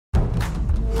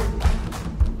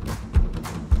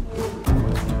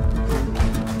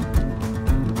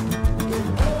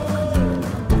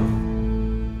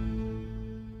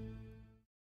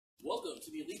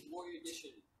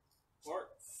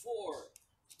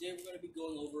to be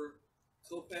going over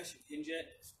Khopesh and Hanjet,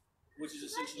 which is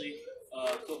essentially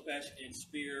Khopesh and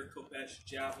spear, Khopesh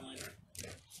javelin,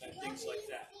 and things like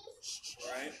that.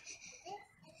 All right.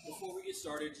 Before we get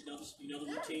started, you know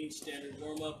the routine, standard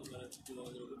warm up. We're going to be doing a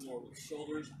little bit more with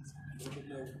shoulders, a little bit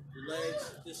more with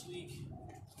legs this week.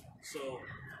 So,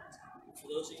 for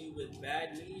those of you with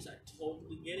bad knees, I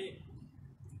totally get it.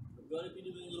 We're going to be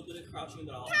doing a little bit of crouching,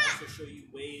 but I'll also show you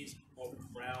ways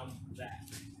around that.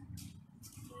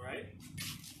 All right.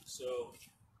 So,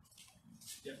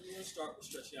 definitely want to start with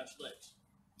stretching out your legs.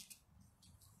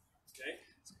 Okay.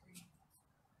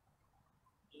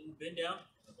 And bend down.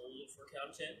 Hold it for a count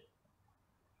of 10.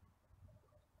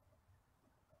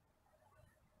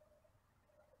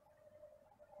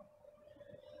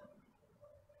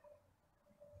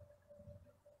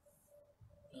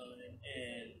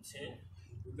 And 10.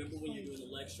 Remember when you're doing the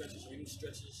leg stretches or any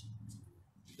stretches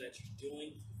that you're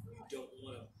doing, you don't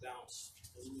want to bounce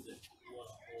through them. You want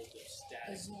to hold them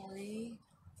static. Sorry.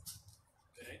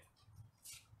 Okay.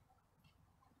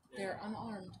 Now, they're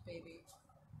unarmed, baby.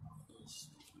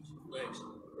 Legs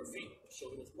or feet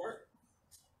shoulder width apart.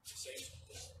 Same.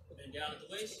 Bend down at the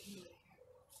waist. If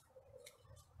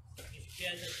you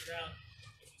can, touch the ground.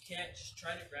 If you can't, just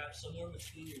try to grab somewhere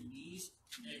between your knees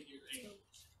and your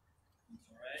ankles.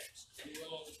 Alright? So anywhere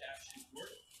along the calf should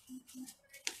work.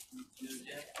 Do it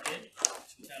again.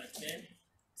 Count of 10.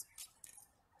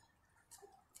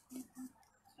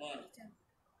 1,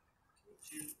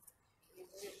 2,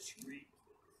 3,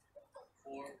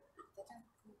 4,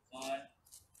 5,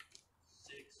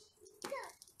 6,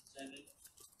 7,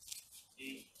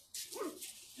 8,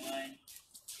 9,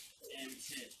 and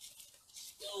 10.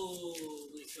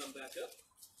 Slowly come back up.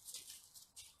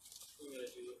 We're going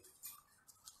to do a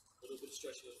little bit of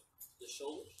stretching of the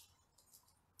shoulders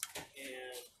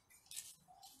and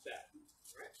back.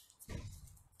 Alright?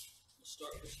 We'll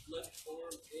start with left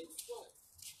arm in front.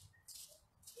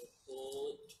 And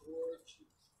pull it towards you.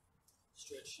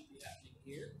 Stretch should be happening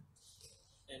here.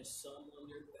 And some on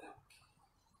your back.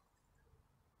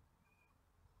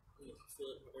 And if you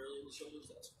feel it primarily in the shoulders,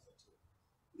 that's fine too.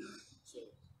 So,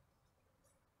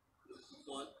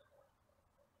 1,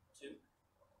 2,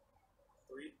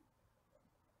 3,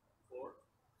 4,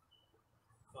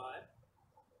 5,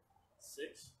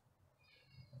 6,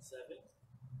 7,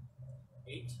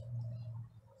 8,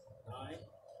 9,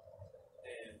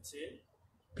 and 10.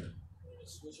 I'm going to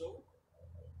switch over.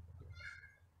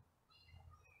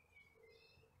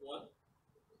 1,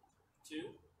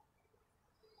 2,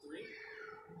 3,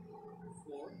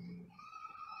 4,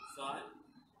 5,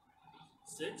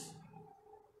 6,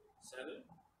 7,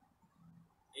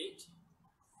 8,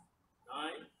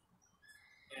 9,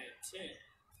 and 10.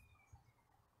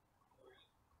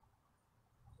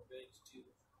 We're going to do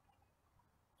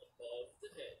above the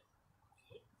head.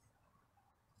 Okay.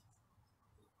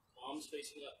 Palms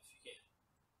facing up if you can.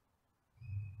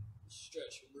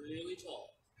 Stretch really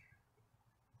tall.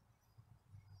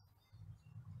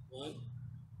 1,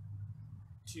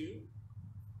 2,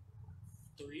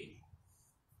 3,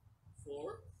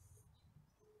 4,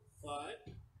 5,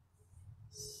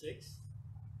 6,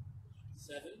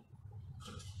 7,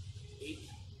 8,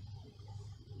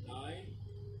 9,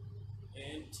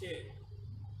 and 10.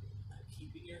 Now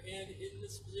keeping your hand in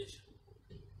this position.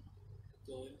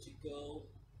 Going to go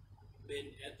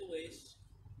bend at the waist.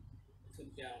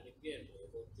 Come down again.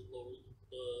 We'll work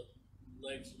the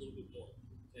legs a little bit more.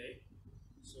 Okay?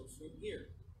 So from here,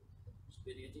 just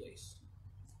bending at the waist.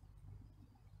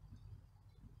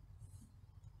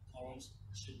 Arms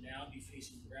should now be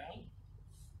facing the ground.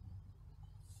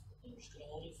 And we're just going to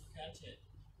hold it for count 10.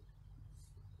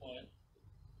 1,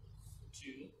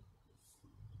 2,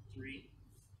 3,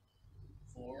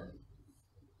 4,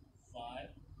 5,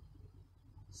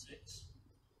 6,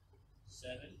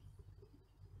 7,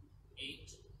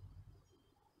 8,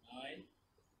 9,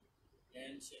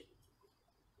 and 10.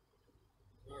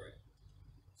 Alright,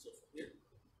 so from here,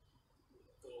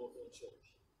 we're going to work on the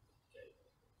shoulders. Okay.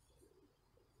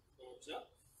 Arms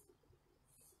up.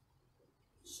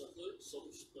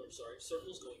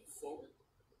 Circles going forward.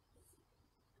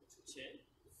 To 10.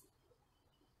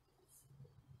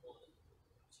 1,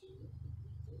 2,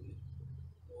 3,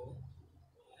 4,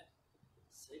 5,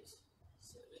 6,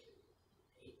 7,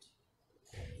 8,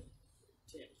 9,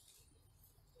 10.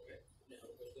 Alright, now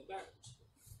we're going to go backwards.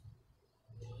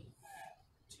 1,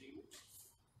 2,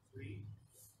 3,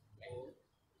 4,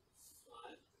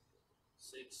 5,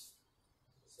 6,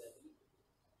 7,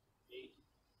 8,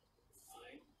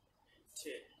 9, and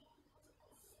 10.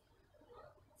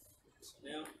 So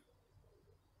now,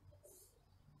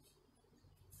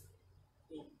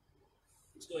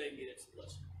 let's go ahead and get into the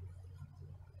lesson.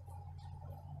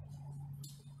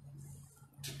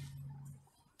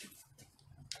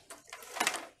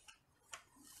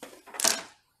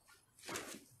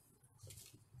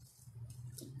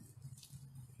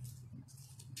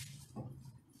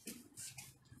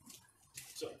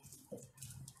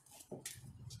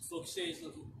 Focus today is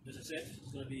looking, as I said,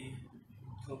 it's going to be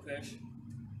Khopesh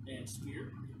and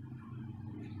spear.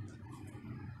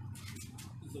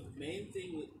 The main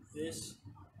thing with this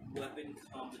weapon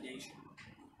combination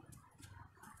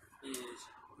is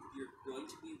you're going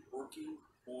to be working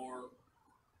more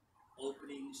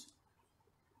openings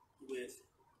with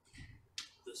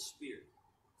the spear.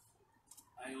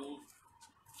 I don't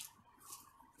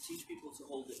teach people to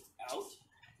hold it out.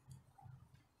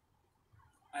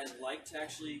 I like to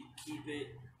actually keep it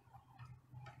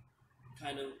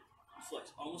kind of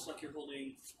flexed, almost like you're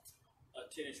holding a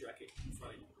tennis racket in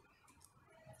front of you.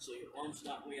 So your arm's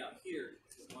not way out here,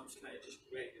 your arm's kind of just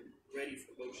ready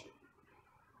for motion.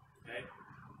 Okay?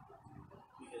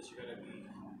 Because you're going to be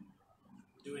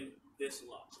doing this a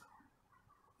lot.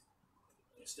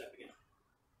 And stepping out.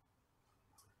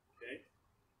 Okay?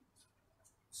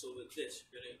 So with this,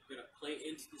 you're gonna play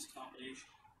into this combination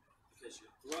because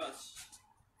your thrusts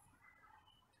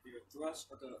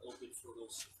are gonna open for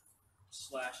those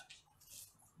slashes.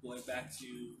 Going back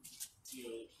to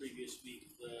the previous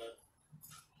week, the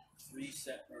three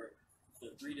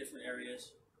different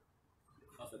areas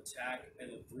of attack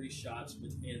and the 3 shots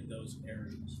within those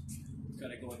areas.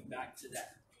 Kind of going back to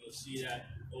that. You'll see that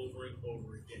over and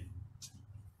over again.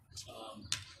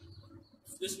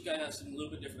 This week I have something a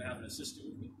little bit different. I have an assistant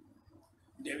with me.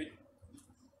 David?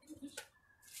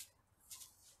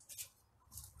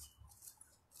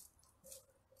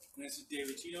 And this is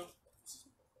David Tino,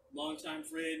 longtime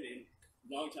friend and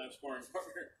longtime sparring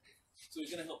partner. So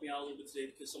he's going to help me out a little bit today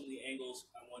because some of the angles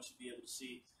I want you to be able to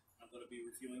see. I'm going to be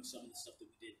reviewing some of the stuff that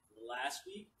we did last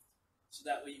week, so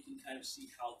that way you can kind of see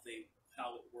how it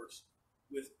works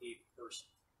with a person.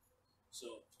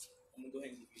 So I'm going to go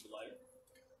ahead and give you the lighter,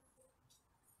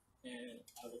 and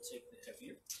I will take the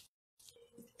heavier.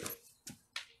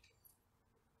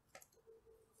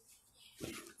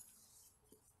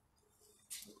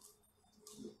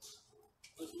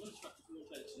 Let's try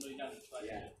this. No, you haven't tried it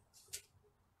yet.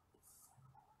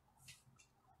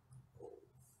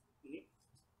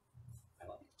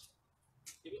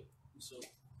 So,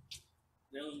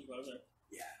 now let me grab that.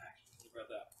 Yeah, actually, let me grab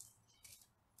that.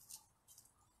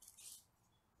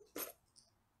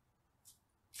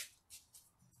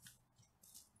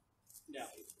 Now,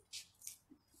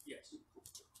 yes.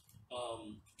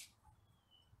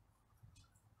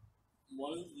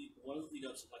 One of the lead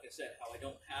ups, like I said, how I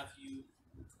don't have you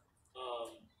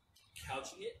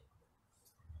couching it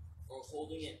or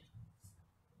holding it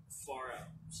far out.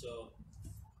 So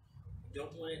I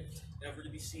don't want it ever to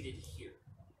be seated here.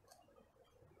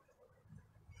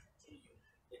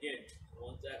 Again, I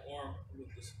want that arm with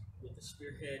the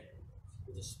spearhead,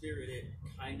 with the spear in it,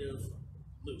 kind of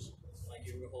loose, like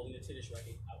you were holding a tennis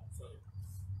racket out in front of you.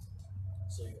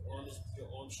 So your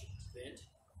arm should be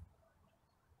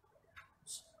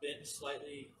bent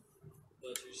slightly,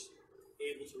 but you're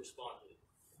able to respond to it.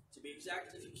 To be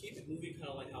exact, if you keep it moving kind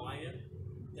of like how I am,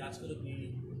 that's going to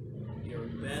be your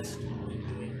best in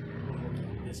doing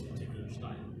this particular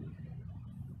style.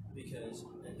 Because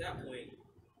at that point,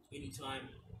 anytime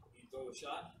you throw a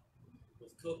shot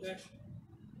with Khopesh,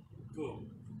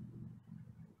 boom,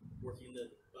 working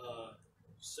the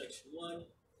section 1,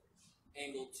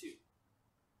 angle 2.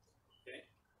 Okay,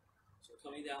 so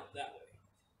coming down that way.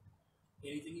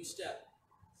 Anything you step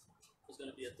is going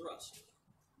to be a thrust.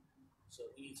 So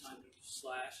anytime you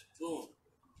slash, boom,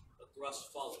 a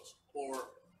thrust follows, or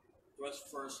thrust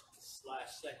first slash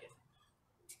second.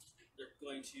 They're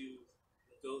going to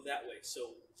go that way.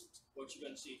 So what you're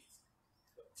going to see,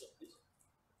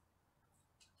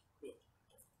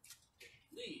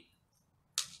 lead,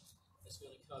 it's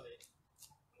going to come in,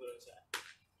 I'm going to attack.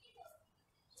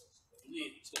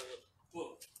 Lead, it's going to look,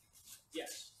 boom,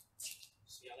 yes.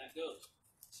 See how that goes.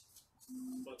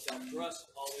 But that thrust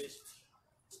always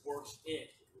works in.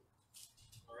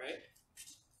 Alright?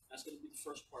 That's going to be the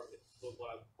first part of it. But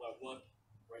what I want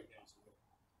right now is to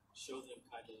show them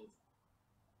kind of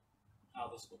how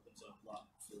this opens up a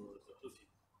lot for the hooking.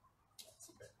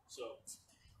 Okay. So,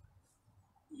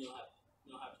 you don't have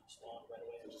to respond right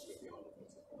away.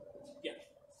 Yeah.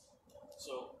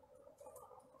 So,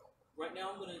 right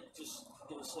now I'm going to just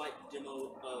give a slight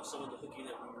demo of some of the hooking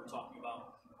that we were talking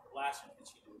about last week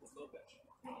that you do with Khopesh.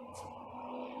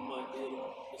 But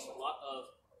it's a lot of,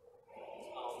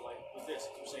 like with this,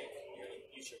 you're saying you're going to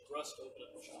use your thrust to open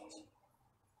up your shots.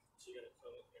 So you're going to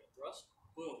come in here and thrust,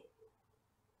 boom.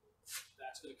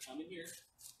 That's going to come in here,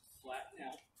 flatten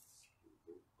out,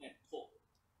 and pull.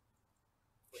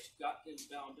 But you've got them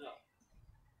bound up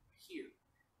here.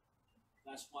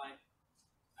 That's why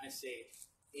I say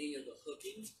any of the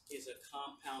hooking is a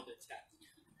compound attack.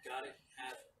 You've got to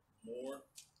have more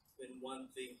been one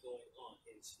thing going on.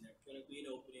 It's never going to be an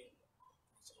opening.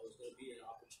 It's always going to be an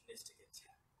opportunistic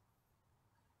attack.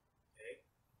 Okay?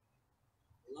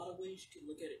 A lot of ways you can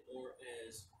look at it more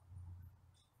as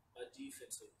a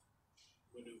defensive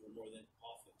maneuver more than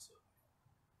offensive.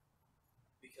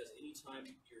 Because anytime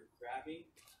you're grabbing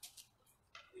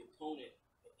the opponent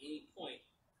at any point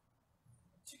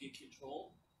to get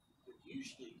control, you're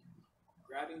usually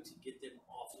grabbing to get them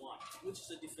offline, which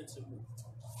is a defensive move.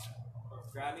 Or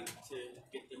grabbing to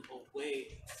get them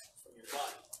away from your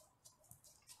body,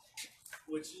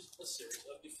 which is a series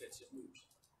of defensive moves.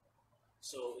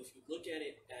 So if you look at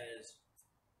it as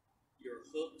your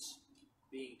hooks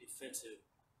being defensive,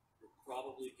 you'll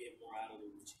probably get more out of the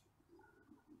routine.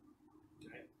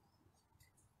 Okay?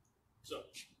 So,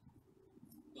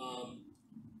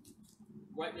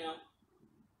 right now,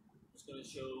 I'm just going to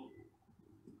show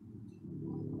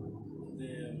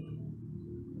them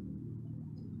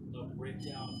a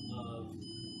breakdown of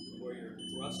where your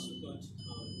thrusts are going to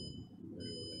come.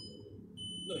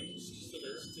 No, you just still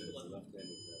left hand with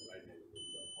the right hand with the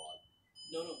quad.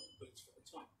 No, but it's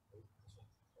fine.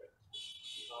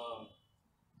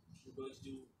 We're going to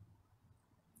do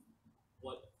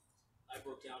what I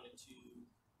broke down into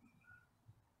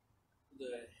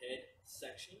the head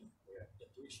section, the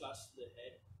 3 shots to the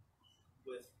head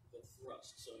with the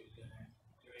thrust. So you're going to have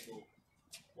your angle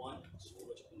 1, which is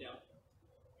much up and down,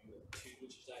 angle 2,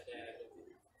 which is that diagonal,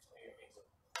 and your angle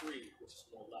 3, which is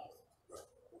more lateral.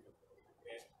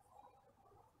 Okay?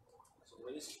 So the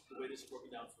way this is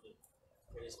broken down for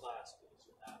this class is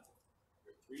you have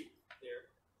your 3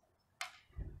 there.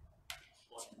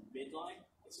 On midline,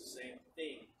 it's the same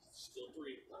thing. Still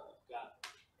 3. Got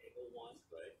angle 1,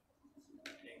 right?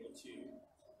 Angle 2,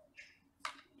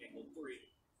 angle 3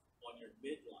 on your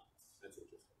midline. That's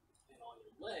interesting. And on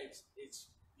your legs, it's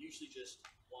usually just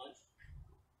 1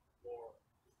 or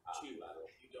 2. Lateral.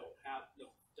 You don't have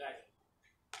diagonal.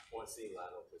 One seeing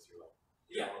lateral because you're like.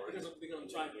 Because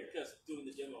I'm trying here. Because doing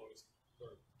the demo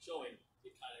or showing,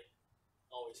 it kind of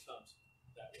always comes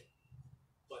that way.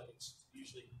 But it's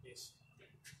usually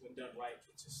when done right,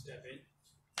 it's a step in,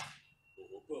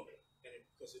 boom, and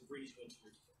because it brings you into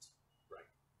your defense. Right.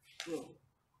 Boom.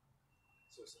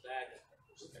 So it's a diagonal.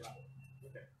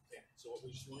 Okay. Yeah. So what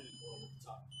we just wanted to go over the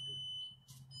top.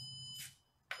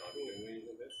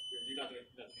 You're not going to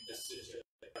be just sit there.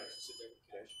 Sit there with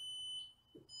cash.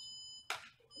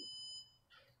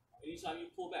 Anytime you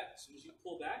pull back, as soon as you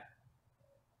pull back,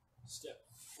 step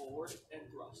forward and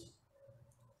thrust.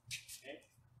 Okay?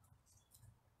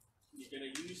 You're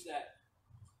going to use that.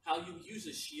 How you use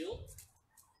a shield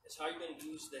is how you're going to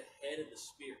use the head of the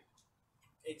spear.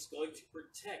 It's going to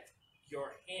protect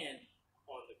your hand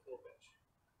on the Khopesh.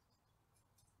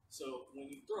 So when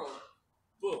you throw,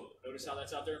 boom. Notice how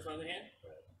that's out there in front of the hand?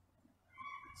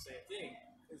 Same thing.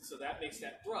 And so that makes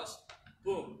that thrust,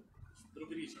 boom, a little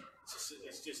bit easier.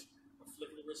 It's just a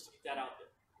flick of the wrist to get that out there.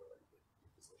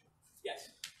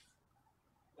 Yes.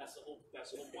 That's the whole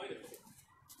point of it.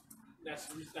 That's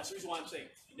the reason why I'm saying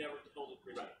you never hold it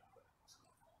rigid.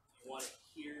 You want it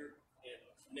here and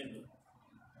nimble.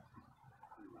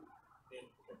 And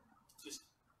just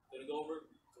gonna go over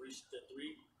the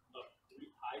three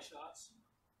high shots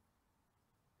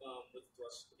with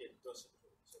thrust again, thrust in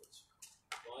between. So it's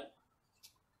 1,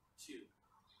 2,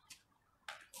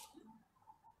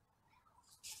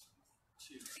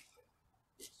 2.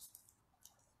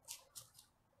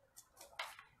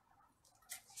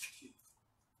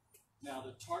 Now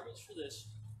the targets for this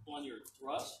on your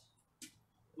thrust,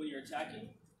 when you're attacking,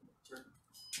 turn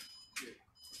here.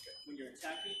 When you're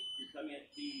attacking, you're coming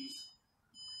at these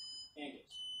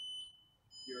angles.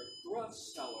 Your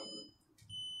thrusts, however,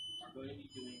 are going to be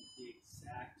doing the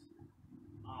exact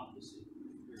opposite.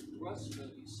 Your thrusts are going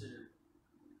to be centered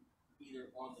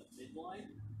either on the midline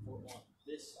or on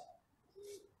this side.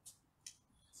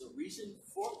 The reason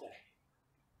for that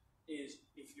is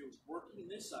if you're working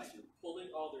this side, you're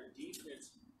pulling all their defense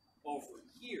over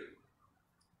here.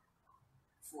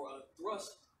 For a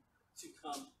thrust to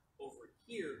come over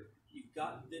here, you've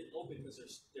got them open because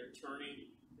they're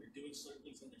turning, they're doing certain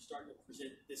things, and they're starting to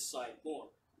present this side more.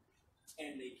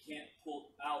 And they can't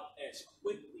pull out as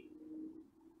quickly.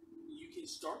 You can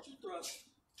start your thrust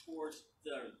towards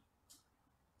their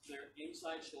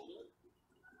inside shoulder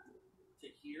to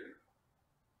here,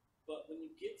 but when you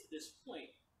get to this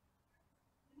point,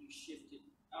 you shift it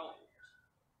outwards.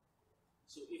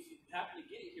 So if you happen to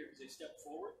get it here because they step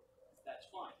forward, that's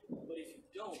fine. But if you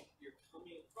don't, you're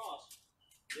coming across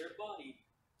their body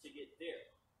to get there.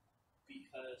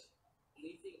 Because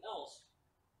anything else,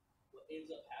 what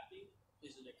ends up happening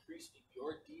is an increase in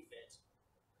your defense.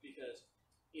 Because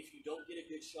if you don't get a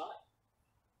good good shot,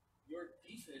 your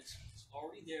defense is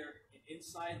already there and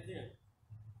inside them.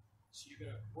 So you're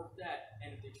going to work that, and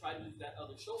if they try to move that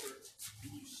other shoulder, and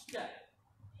you step,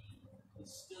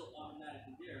 it's still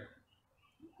automatically there.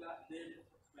 You've got them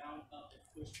bound up and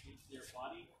pushed into their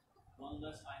body. One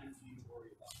less item for you to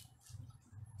worry about.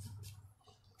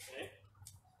 Okay?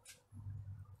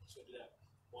 So do that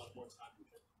one more time.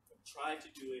 Try to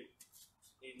do it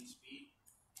in speed.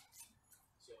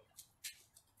 So,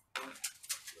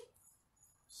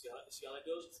 see how that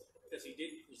goes? Because he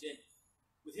didn't present.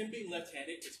 With him being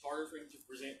left-handed, it's harder for him to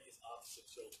present his opposite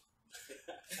shoulder.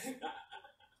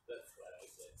 That's what I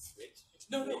said. Switch.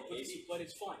 No, but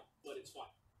it's fine. But it's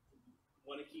fine. You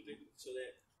want to keep it so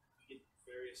that you get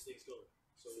various things going.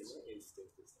 So it's a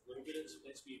little bit of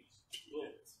speed.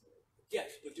 Boom.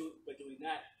 Yes, but doing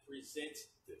that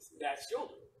presents that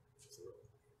shoulder.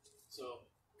 So,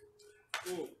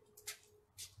 boom,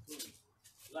 boom,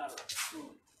 lateral,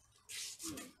 boom,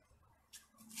 boom,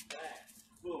 back,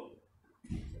 boom.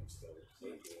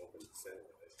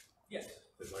 Yes.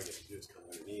 Because all I get to do is come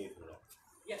underneath.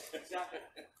 Yes, exactly.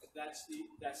 That's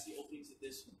the openings that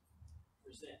this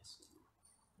presents.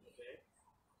 Okay.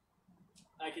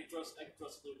 I can thrust a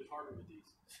little bit harder with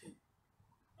these.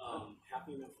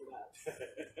 Happy enough for that.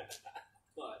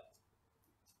 But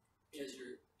as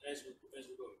we're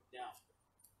going now,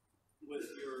 with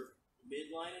your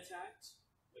midline attacks,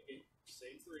 again,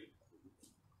 same three.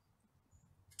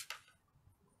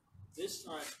 This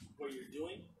time, what you're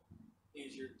doing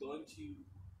is you're going to,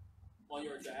 on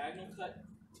your diagonal cut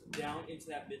down into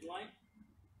that midline,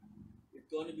 you're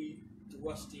going to be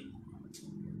thrusting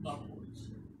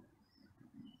upwards.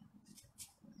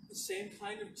 The same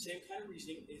kind of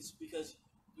reasoning is because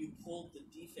you pulled the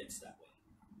defense that way.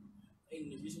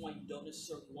 And the reason why you don't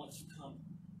necessarily want to come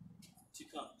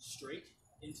straight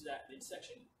into that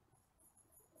midsection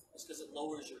is because it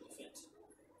lowers your defense.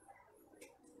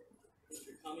 If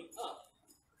you're coming up,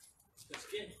 because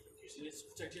again, using this to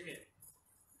protect your head,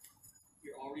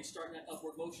 you're already starting that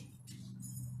upward motion.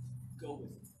 Go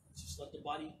with it. Just let the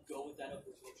body go with that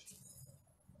upward motion.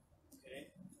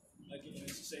 Okay? Again,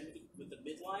 it's the same with the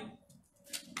midline.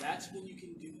 That's when you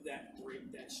can do that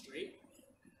straight.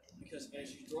 Because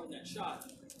as you throw in that shot,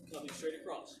 coming straight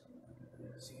across.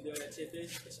 See where that tip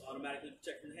is? It's automatically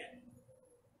protecting the hand.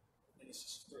 And it's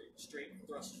just straight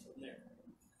thrust from there.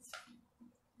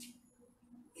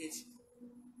 It's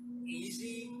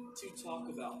easy to talk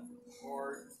about,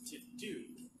 hard to do.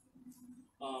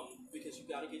 Because you've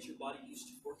got to get your body used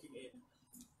to working in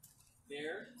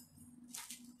there.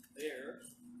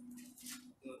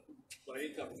 But I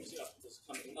didn't cover this up. This is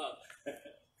coming up.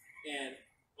 And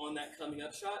on that coming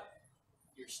up shot,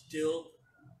 you're still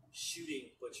shooting,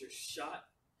 but your shot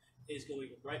is going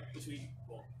right between,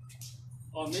 well,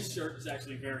 on this shirt, it's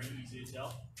actually very easy to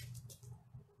tell.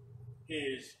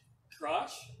 His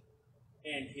crotch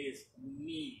and his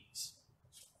knees.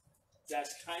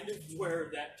 That's kind of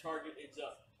where that target ends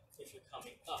up if you're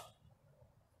coming up.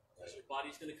 As your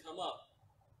body's going to come up,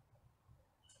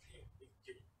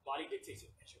 your body dictates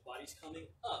it. As your body's coming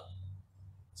up,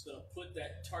 it's going to put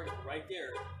that target right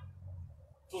there.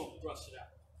 Boom, thrust it out.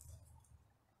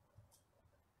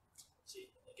 See,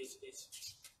 it's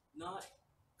not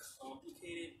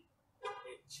complicated.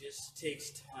 It just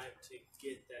takes time to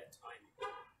get that timing.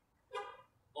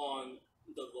 On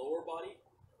the lower body,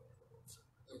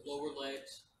 the lower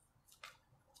legs,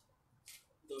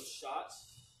 those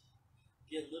shots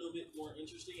get a little bit more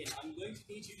interesting, and I'm going to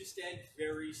need you to stand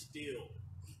very still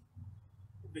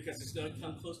because it's going to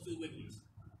come close to the wiggies.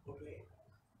 Okay.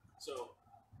 So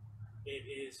it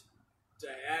is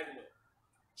diagonal.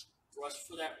 Thrust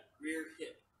for that rear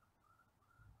hip.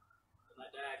 And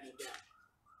that diagonal down.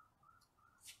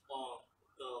 On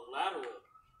the lateral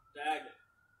diagonal,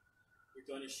 you're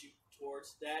going to shoot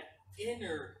towards that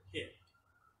inner hip.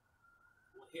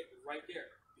 We'll hit right there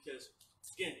because,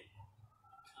 again,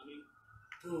 coming,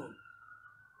 boom.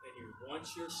 And you want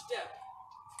your step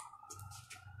to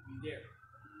be there.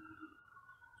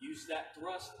 Use that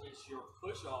thrust as your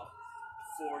push off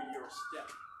for your step.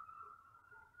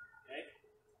 Okay?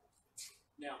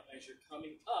 Now, as you're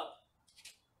coming up,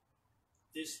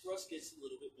 this thrust gets a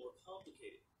little bit more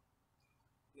complicated.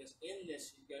 Because in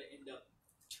this, you've got to end up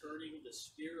turning the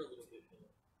spear a little bit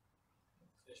more.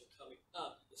 As you're coming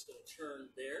up, it's going to turn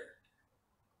there,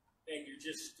 and you're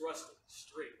just thrusting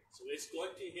straight. So it's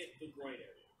going to hit the groin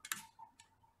area.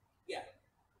 Yeah.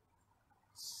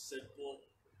 Simple,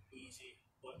 easy,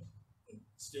 but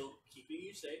still keeping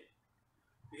you safe.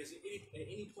 Because at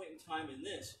any point in time in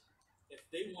this, if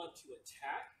they want to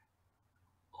attack,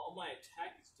 all my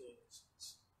attack is doing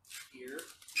is here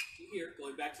to here, going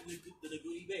way back to the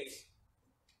Naguni base.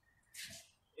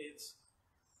 It's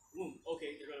boom.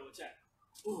 Okay, they're going to attack.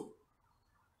 Boom.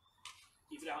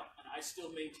 Keep it out, and I still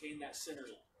maintain that center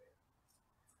line.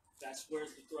 That's where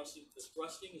the thrusting. The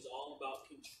thrusting is all about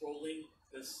controlling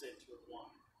the center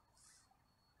line.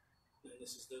 And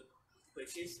this is the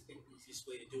quickest and easiest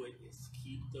way to do it is to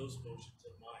keep those motions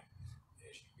in mind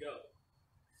as you go.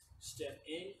 Step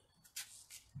in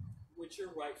with your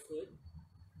right foot.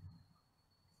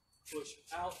 Push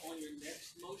out on your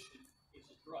next motion is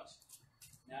a thrust.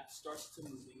 And that starts to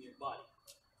move in your body.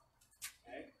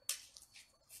 Okay?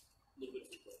 A little bit of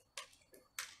foot.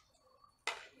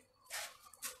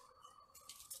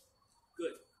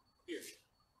 Good. Here.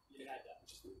 You had that.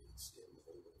 Just move and extend a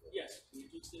little bit more. Yes, you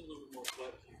need to extend a little bit more,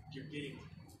 but you're getting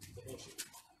the motion.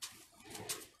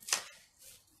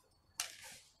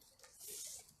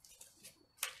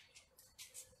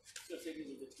 So take it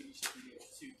a little bit to be able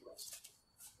to thrust.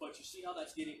 But you see how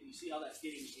that's getting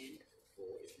in,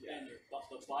 and the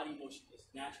body motion is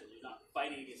natural. You're not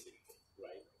fighting against it.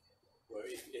 Right. Well,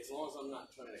 as long as I'm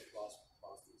not trying to cross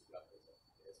these weapons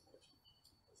as much,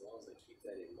 as long as I keep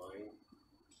that in mind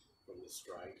from the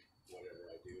strike, whatever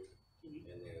I do,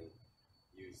 and then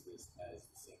use this as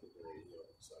the secondary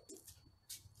yoke, so I can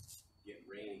get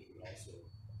range, but also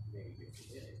maybe get to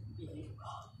hit.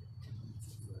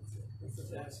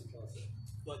 That's the concept.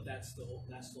 But that's the whole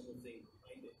thing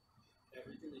behind it.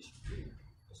 Everything that you do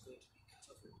is going to be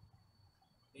covered.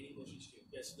 Any motions you do,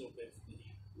 yes, a little bit from the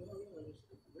knee. No,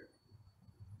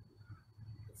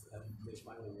 they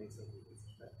finally made something that's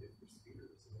effective for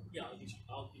spears. Yeah, I'll get you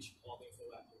all the info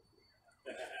after.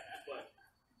 But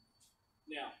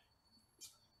now,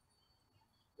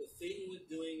 the thing with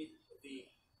doing the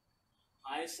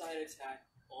high side attack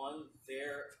on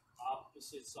their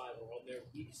opposite side or on their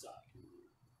weak side.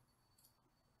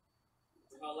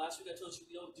 Last week I told you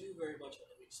we don't do very much on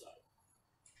the weak side.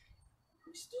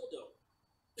 We still don't.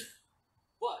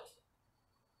 But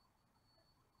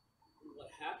what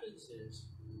happens is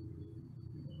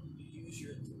you use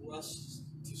your thrusts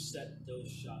to set those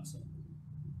shots up.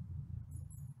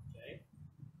 Okay?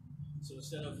 So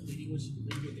instead of leading with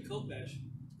the Khopesh,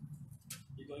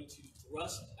 you're going to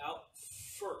thrust out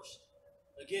first.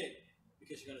 Again,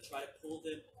 because you're going to try to pull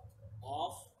them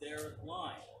off their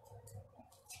line.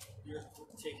 You're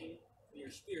taking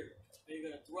your spear and you're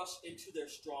going to thrust into their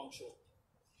strong shoulder.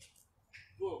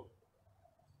 Boom.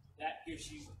 That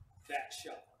gives you that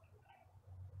shot.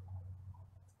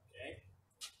 Okay?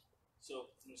 So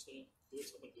I'm just going to do it.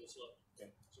 So I'm going to do it slow. Okay.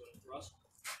 So I'm going to thrust.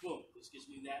 Boom. This gives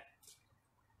me that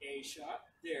A shot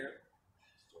there.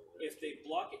 If they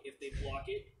block it,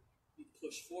 you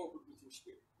push forward with your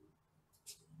spear.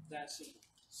 That's simple.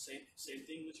 Same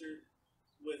thing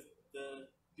with the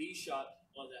B shot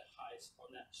on that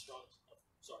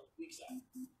weak side.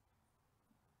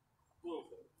 Boom.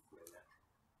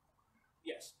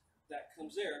 Yes, that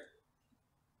comes there.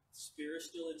 Spear is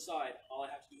still inside. All I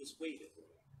have to do is wave it.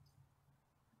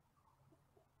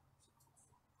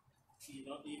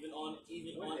 Even on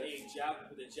a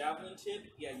javelin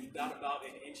tip, yeah, you got about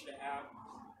an inch and a half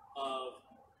of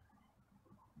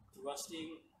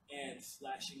thrusting and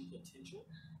slashing potential.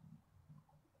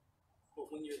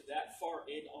 But when you're that far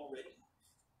in already,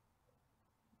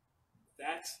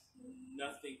 that's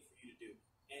nothing for you to do.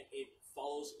 And it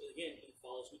follows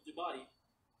with your body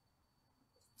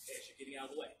as you're getting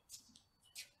out of the way.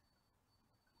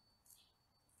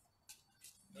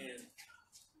 And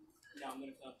now I'm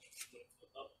going to come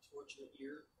up towards your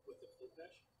ear with the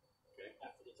Khopesh. Okay.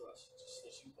 After the thrust.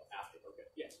 Just after. Okay.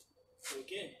 Yes. So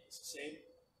again, it's the same.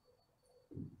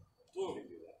 Boom.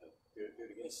 Do that. Do it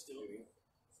again. It's still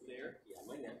there. Yeah,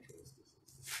 my natural is this.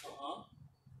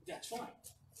 That's fine.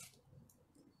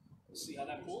 See how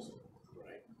that pulls?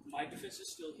 Right. My defense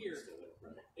is still here.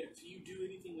 Right. If you do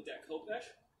anything with that Khopesh,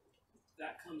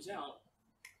 that comes out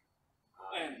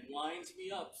and lines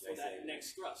me up for that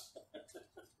next thrust.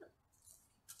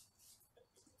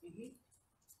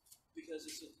 Because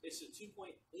it's a 2.8.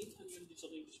 I'm going to do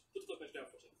something. Just put the Khopesh down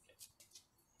for a second.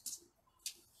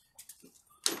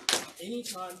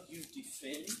 Anytime you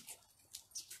defend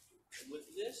with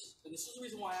this, and this is the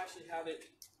reason why I actually have it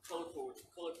color coded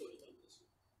like this.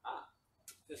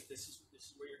 Because this is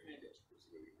where your hand is.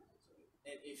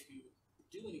 And if you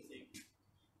do anything,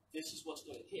 this is what's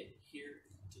going to hit here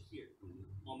to here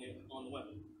on the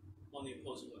weapon, on the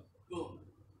opposing weapon. Boom.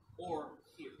 Or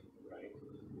here. Right.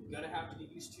 You're going to have to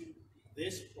get used to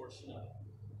this portion of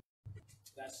it.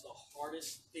 That's the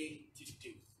hardest thing to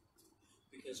do.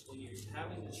 Because when you're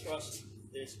having to trust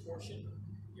this portion,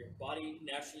 your body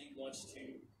naturally wants to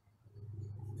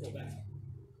pull back.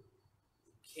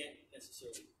 You can't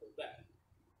necessarily pull back.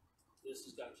 this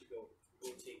has got to go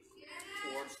rotate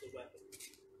towards the weapon.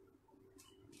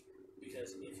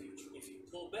 Because if you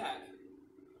pull back,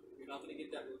 you're not going to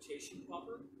get that rotation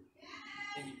proper,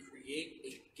 and you create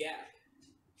a gap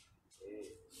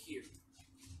here.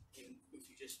 And if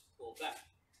you just pull back,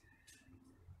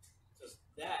 because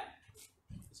that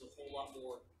is a whole lot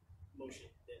more motion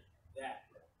than that.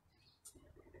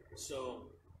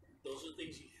 So those are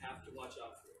things you have to watch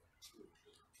out for.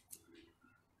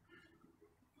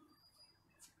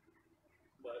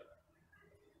 But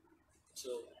so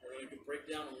we're going to break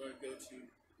down, and we're going to go to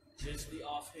just the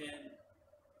offhand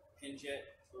Hanjet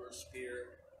or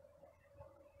spear,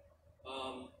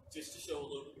 just to show a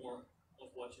little bit more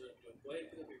of what you're doing. Go ahead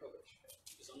and pick up your Khopesh,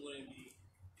 because I'm going to be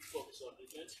focused on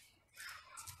defense.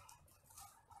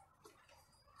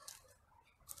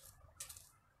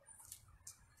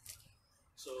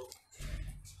 So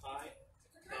high,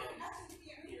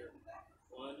 here,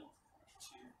 1, 2,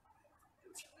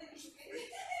 3.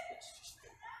 Let's just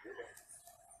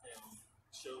and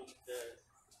show the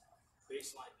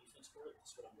baseline defense for it.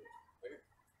 That's what I'm doing.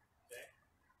 Okay.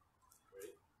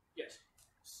 Ready? Yes.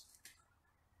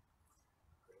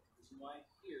 Reason why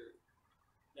here.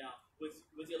 Now with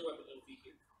the other weapon, it'll be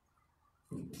here.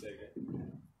 Say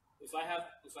again. If I have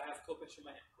Khopesh in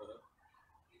my hand,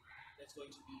 that's going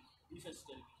to be defense is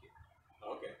going to be here.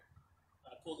 Oh, okay.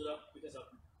 I pulled it up because I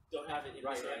don't have it in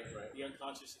my hand. Right. The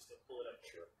unconscious is to pull it up.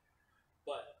 Sure.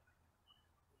 But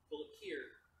pull it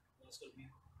here, and it's going to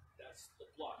be that's the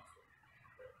block.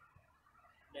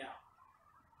 Now,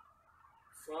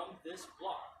 from this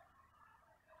block,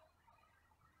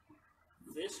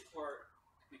 this part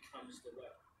becomes the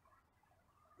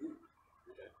weapon.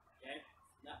 Okay?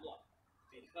 Not block.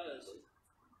 Because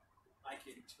I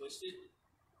can twist it,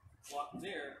 block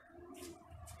there,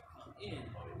 come in.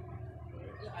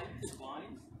 Yeah, I can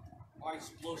combine, or I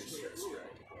just blow straight through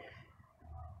it.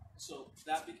 So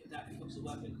that becomes a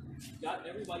weapon. You've got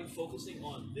everybody focusing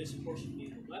on this portion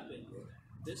being the weapon.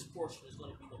 This portion is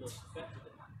going to be the most effective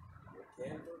in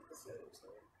that.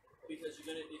 Because you're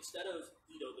gonna, instead of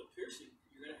the piercing,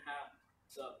 you're gonna have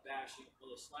the bashing or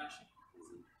the slashing.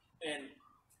 And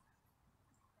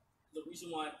another reason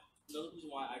why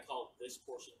I call this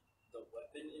portion the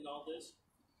weapon in all this,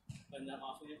 and that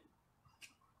offhand,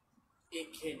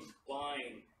 it can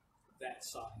bind that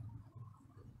side.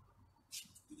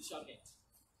 Do the shot hands.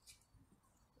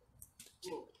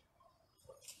 Whoa.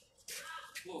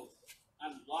 Whoa.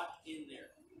 I'm locked in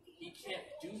there. He can't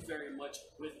do very much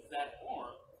with that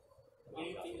arm.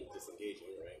 Anything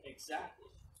disengaging, right? Exactly.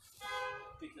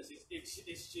 Because it's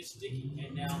just sticky.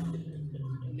 And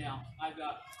now I've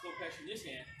got Khopesh in this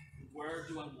hand. Where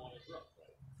do I want to throw?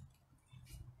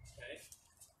 Okay.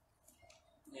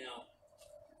 Now,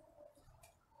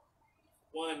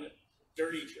 one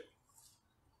dirty trick.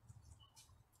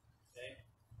 Okay.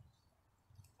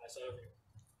 I saw over here.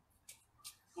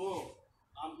 Boom.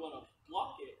 I'm gonna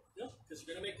block it. No, because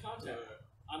you're gonna make contact.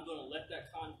 I'm gonna let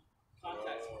that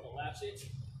contact collapse it.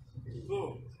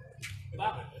 Boom.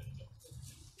 Bop.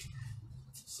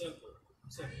 Simple.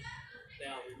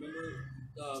 Now remember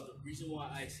the reason why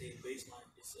I say baseline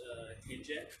is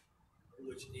Hanjet,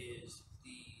 which is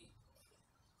the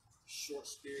short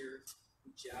spear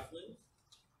javelin.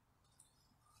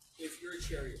 If you're a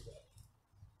chariot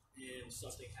rider and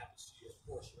something happens to you, of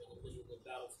course you're in the middle of the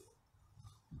battlefield.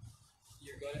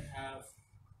 You're going to have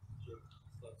your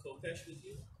Khopesh with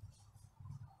you.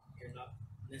 You're not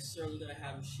necessarily going to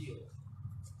have a shield,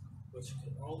 but you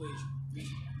can always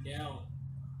reach down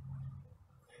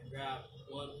and grab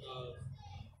one of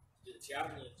the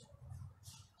javelins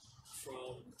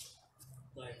from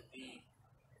they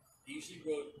usually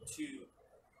wrote two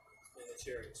in the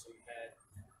chariot. So you had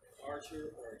an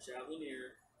archer or a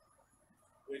javelineer,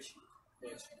 but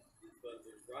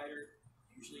the rider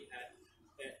usually had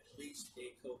at least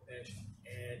a Khopesh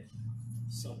and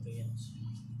something else.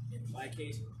 In my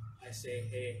case, I say,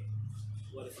 hey,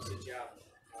 what if it's a javelin?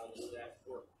 How does that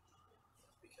work?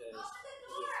 Because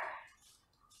with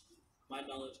my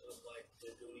knowledge of the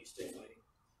Dooney stick fighting,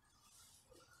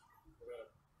 we're gonna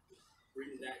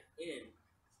bring that in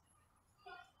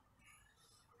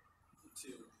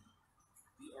to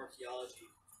the archaeology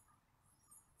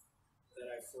that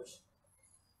I first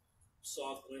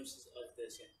saw glimpses of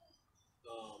this in.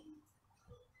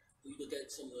 We look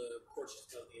at some of the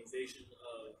portraits of the invasion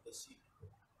of the sea.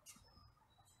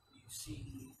 You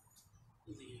see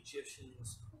the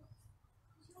Egyptians,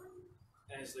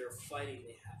 as they're fighting,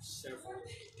 they have several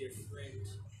different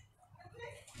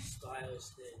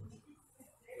styles than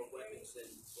weapons than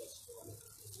what's normal.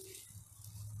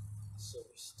 So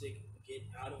we get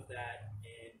out of that,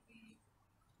 and we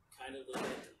kind of look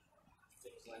at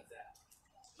like that.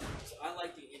 So I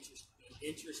like the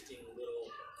interesting little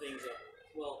things that,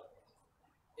 well,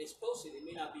 it's posted. It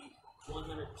may not be 100%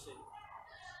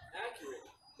 accurate,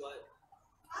 but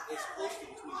it's posted,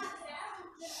 which means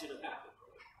it should have happened.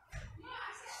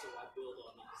 So I build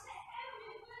on that.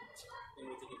 And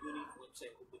with the Naguni, let's say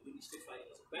with the Naguni stick fighting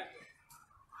as a background,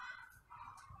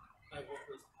 I work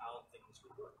with how things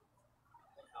would work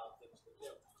and how things would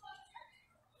go.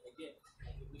 And again,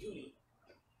 like with Naguni,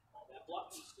 on that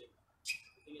blocking stick,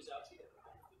 everything is out here,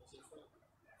 everything is in front of you,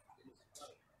 everything is in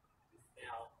front of you.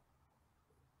 Now,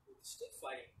 with the stick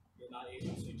fighting, you're not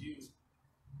able to do,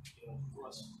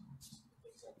 thrusts,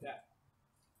 things like that.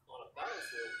 On a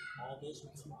battlefield, all those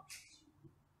become options.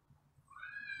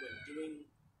 When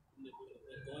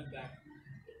going back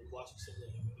and watching some of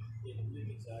the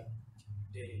movies I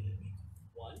did in week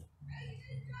 1,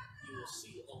 you will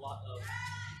see a lot of,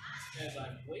 as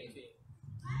I'm waving,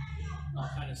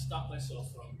 I'll kind of stop myself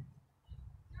from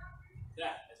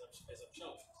that as I'm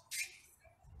showing.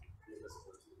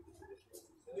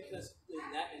 Because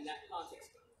in that context,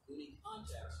 in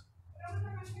context,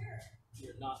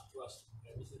 you're not thrusting.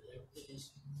 Everything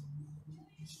is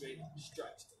straight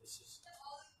strikes. This is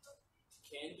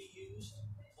can be used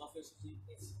offensively.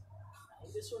 It's kind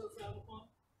of sort of frowned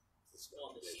upon. It's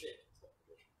on the stick.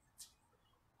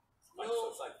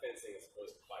 No, it's like fencing as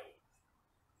opposed to fighting.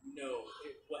 No,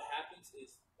 what happens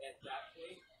is at that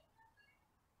point,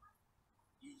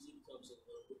 usually becomes a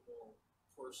little bit more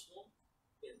personal,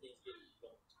 and things get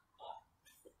bumped up.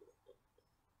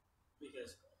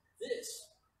 Because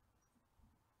this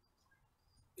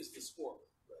is the sport,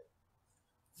 right?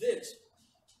 This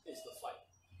is the fight.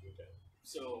 Okay.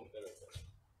 So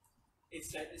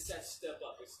it's that step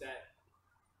up. It's that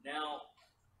now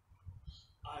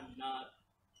I'm not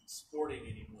sporting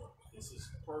anymore. This is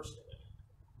personal.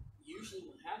 Usually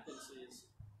what happens is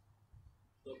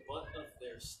the butt of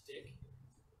their stick,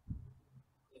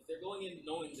 if they're going in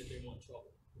knowing that they want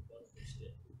trouble, the butt of their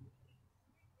stick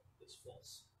is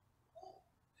false.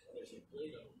 There's a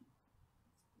blade on them.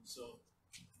 So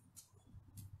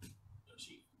no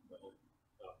sheep. Little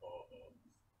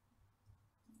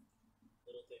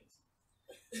things.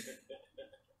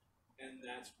 And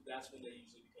that's when they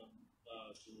usually become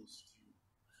tools to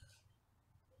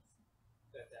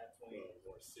at that point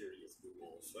more serious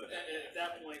moves. At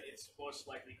that point it's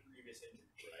most likely grievous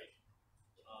injury, right?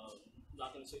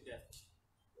 Not gonna say death.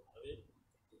 A lot of it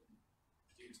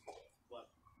dudes but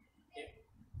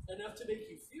enough to make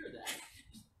you fear that.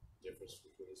 Difference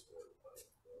between sport and fight.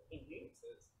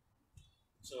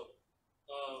 So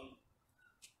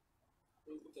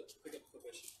pick up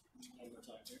Khopesh one more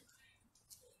time here.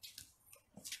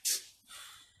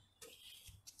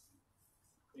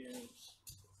 And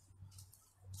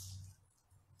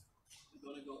I'm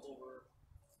going to go over,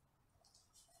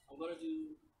 I'm going to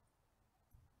do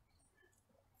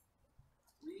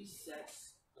 3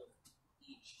 sets of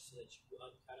each so that you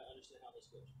kind of understand how this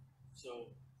goes.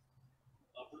 So,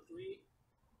 upper 3,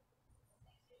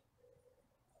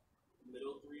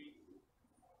 middle 3,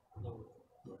 lower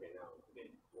 3. Okay, now,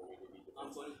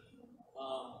 I'm going to,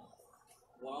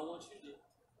 what I want you to do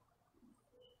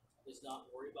is not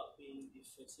worry about being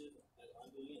defensive as I'm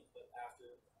doing it, but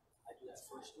after I do that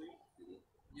first 3,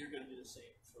 you're going to do the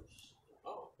same first.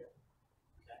 Oh, okay.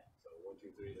 Okay. So 1,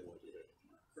 2, 3, then 1, 2, 3.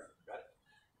 Correct. Got it.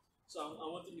 So I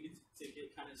want them to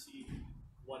get kind of see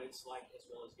what it's like as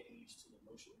well as getting used to the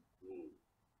motion.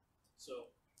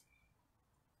 So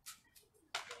 1, 2,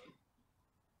 3.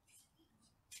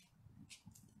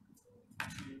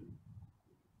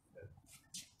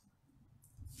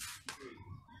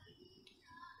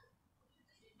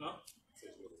 Huh?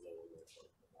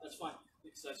 That's fine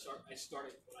because I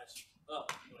started when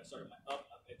I started my up,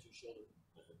 I meant your shoulder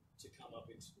to come up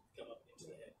into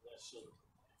the head. Left shoulder.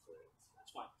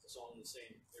 That's fine. It's all in the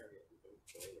same area.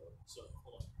 So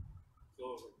hold on.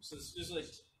 Go over. So this is like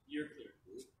you're clear.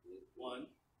 1.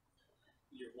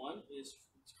 Your 1 is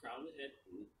crown of the head.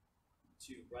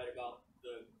 2 right about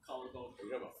the collarbone. You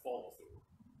have a fall through.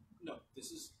 No, this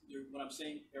is when I'm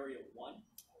saying area 1.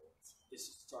 This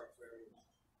is start for area 1.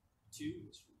 2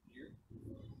 is from here to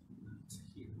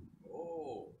here.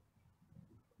 Oh.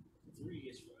 3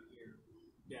 is from here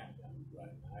down.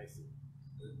 Right. I see.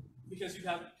 Because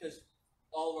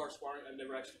all of our sparring, I've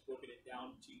never actually broken it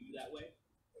down to you that way.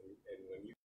 And when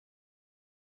you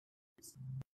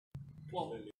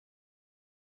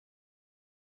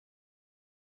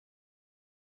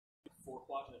 4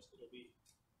 quadrants, it'll be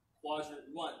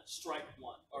quadrant 1, strike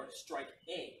 1, or strike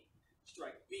A,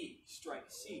 strike B, strike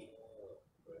C.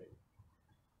 Right.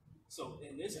 So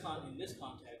in this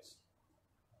context,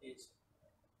 it's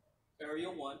area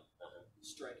 1,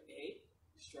 strike A,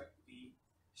 strike B,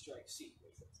 strike C.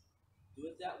 Do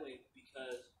it that way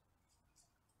because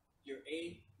your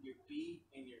A, your B,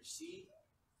 and your C,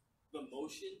 the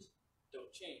motions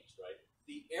don't change. Right.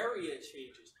 The area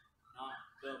changes, not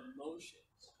the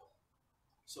motions.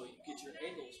 So you get your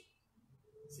angles.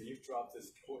 So you've dropped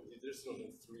this point. There's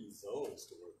only 3 zones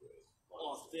to work with.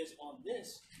 On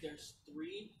this, there's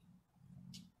 3,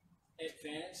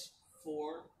 advanced,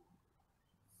 4,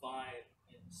 5,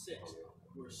 and 6.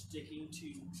 We're sticking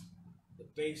to the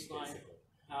baseline,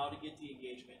 how to get the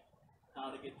engagement,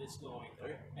 how to get this going,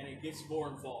 and it gets more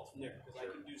involved from there because I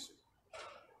can do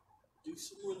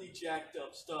some really jacked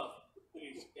up stuff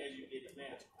as you get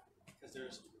advanced because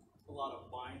there's a lot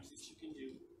of binds that you can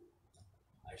do.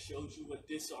 I showed you what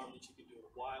disarm that you can do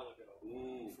a while ago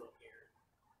from here.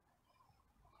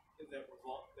 That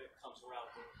comes around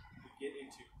when we get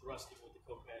into thrusting with the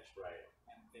Khopesh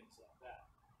and things like that.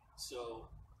 So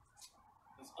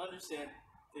let's understand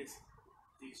this.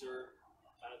 These are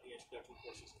kind of the introductory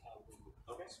portions of how we do.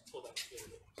 Okay, so pull that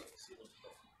together. See those.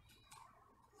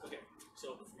 Okay,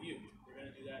 so for you, you're going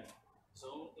to do that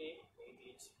zone A,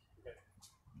 B, and C. Okay.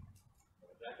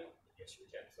 Back in? Yes, you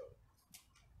can. So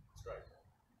strike.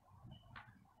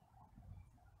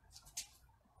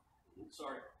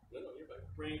 Sorry. No, you're fine.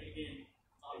 Brain again.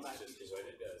 It's just what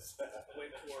it does.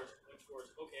 went towards.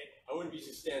 Okay. I wouldn't be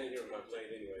just standing here with my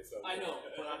blade anyway. So I know,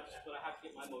 but I have to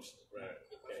get my motions. Right.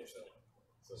 Okay.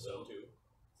 So zone 2.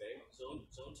 Same. Zone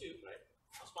 2. Right.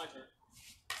 That's my turn.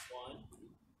 1,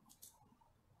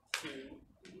 2,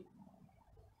 3.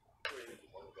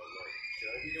 Should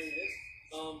I be doing this?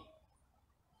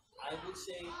 I would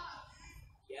say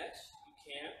yes, you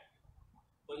can,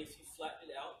 but if you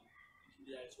flatten it out, you can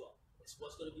do that as well. It's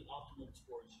what's going to be optimal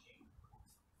towards you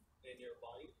and your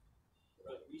body.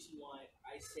 But the reason why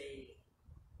I say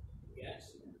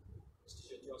yes is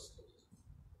because your thrust is.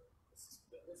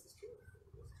 This is true.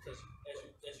 Because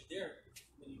as you're there,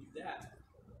 when you do that,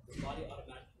 the body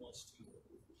automatically wants to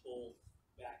pull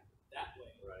back that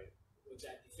way. Right. With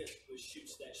that defense, which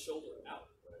shoots that shoulder out,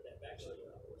 that back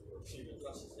shoulder out. So your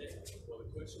thrust is there. Well,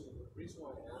 the reason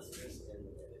why I ask this, and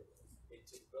it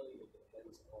really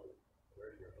depends on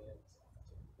where your hands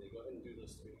are. They go ahead and do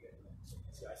those 3 again.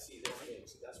 So I see this thing,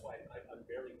 so that's why I'm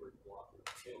barely blocking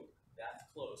too. That's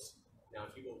close. Now,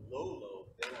 if you go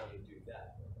low, then I would do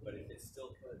that. But if it's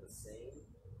still kind of the same,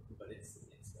 but it's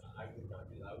I would not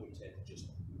do that. I would tend to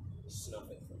just snuff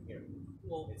it from here.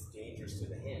 Well, it's dangerous to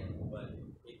the hand, but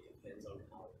it depends on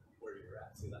where you're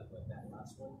at. So that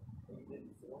last one that you did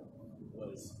before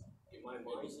was, in my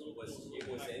mind, it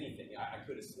was anything. I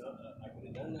could have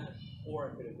done that,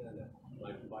 or I could have done that.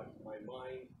 My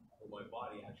mind or my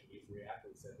body actually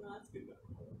reacted and said, "No, that's good enough."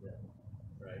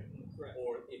 Right? Correct.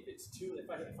 Or if it's if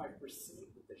I perceive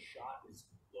that the shot is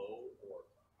low or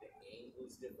the angle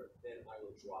is different, then I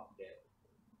will drop down.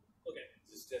 Okay.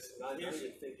 It's just not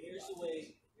even thinking. Here's the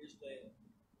way.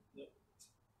 Nope.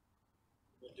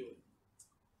 We'll do it.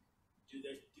 Do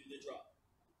the drop.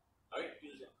 Okay.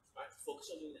 Do the drop. All right. Focus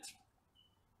on doing that.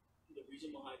 The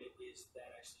reason behind it is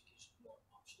that actually gives you more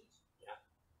options. Yeah.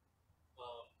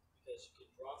 Because you can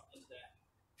drop into that.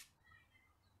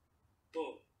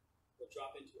 Boom. But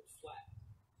drop into it flat.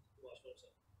 Watch what I'm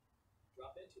saying.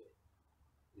 Drop into it.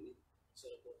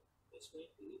 Instead of going this way,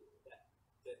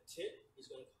 the tip is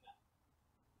going to come out.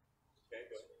 Okay,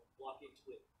 go ahead. So block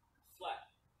into it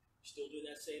flat. You're still doing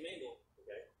that same angle.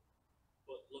 Okay.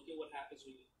 But look at what happens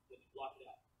when you block it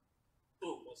out.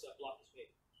 Boom, once that block is made.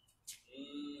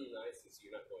 I see. So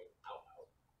you're not going out.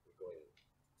 You're going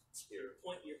here.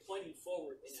 You're pointing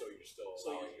forward. So you're still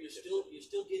you're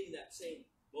still getting that same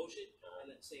motion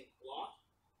and that same block,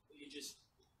 but you're just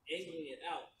angling it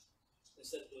out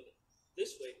instead of doing it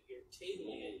this way. You're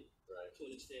tabling it to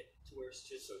an extent to where it's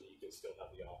just so that you can still have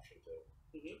the option to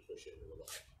push it into the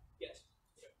line. Yes.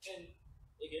 Okay. And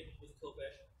again, with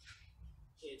Khopesh,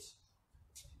 it's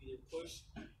either push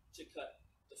to cut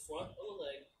the front of the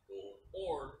leg,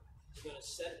 or you're going to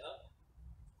set it up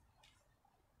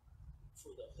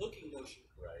for the hooking motion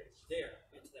there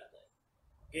into that leg.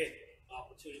 Again,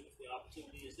 if the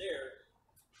opportunity is there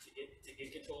to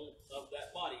get control of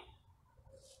that body,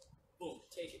 boom,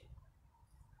 take it.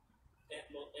 At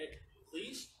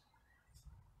least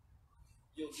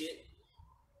you'll get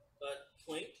a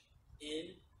point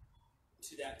in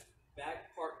to that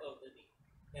back part of the knee,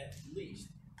 at least,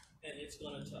 and it's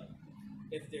going to tuck.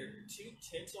 If they're too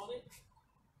tense on it,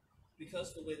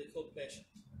 because the way the Khopesh,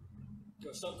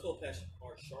 or some Khopesh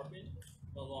are sharpened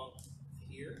along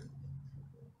here,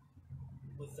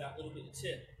 with that little bit of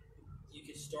tip, you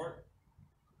can start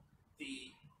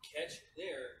the catch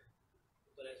there,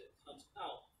 but as it comes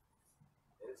out,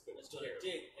 going to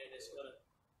dig and it's going to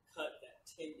cut that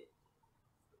tendon.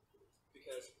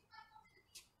 Because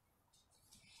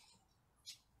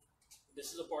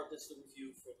this is a part that's the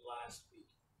review from last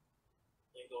week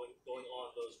and going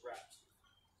on those reps.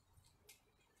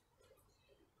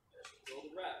 As you throw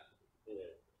the rep,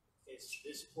 it's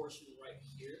this portion right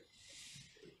here.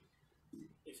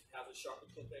 If you have a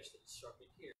sharpened Khopesh that's sharpened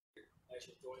here, as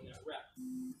you're throwing that rep,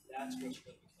 that's what you're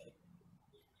going to be cutting.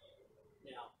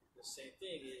 Now, the same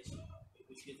thing is,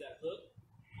 if you get that hook,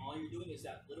 all you're doing is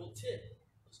that little tip.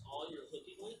 That's all you're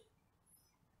hooking with.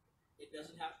 It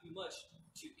doesn't have to be much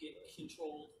to get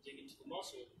control, to dig into the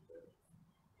muscle.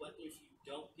 But if you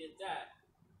don't get that,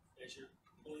 as you're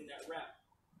pulling that rep,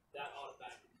 that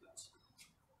automatically cuts.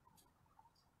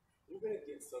 You're going to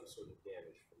get some sort of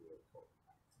damage from your foot.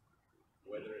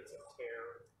 Whether it's a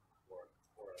tear or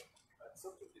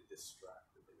something to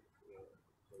distract the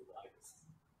lights.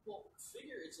 Well,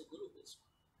 figure it's a little bit,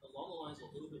 along the lines a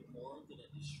little bit more than a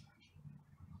distraction.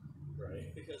 Right.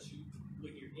 Because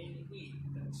when you're in heat,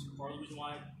 that's part of the reason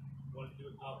why I want to do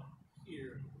it out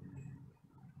here.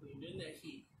 When you're in that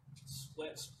heat,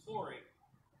 sweat's pouring.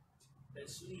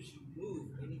 As soon as you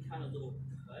move any kind of little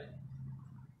cut,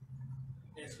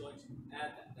 it's going to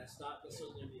add that. That's not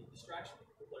necessarily going to be a distraction.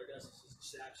 What it does is just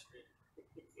distraction.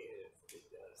 It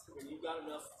does. When you've got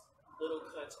enough little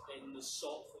cuts and the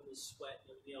salt from the sweat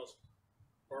and everything else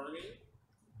burning,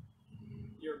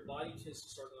 your body tends to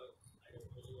start going, I don't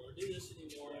really want to do this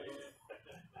anymore.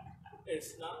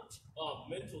 It's not a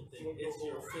mental thing, it's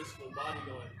your physical body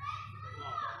going, oh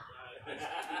my God,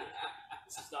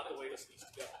 this is not the way this needs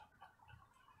to go.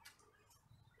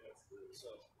 So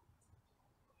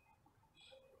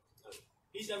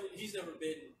he's never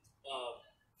been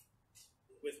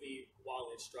with me while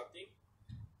instructing,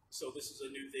 so this is a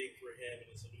new thing for him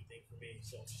and it's a new thing for me.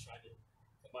 So I'm just trying to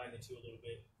combine the two a little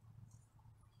bit,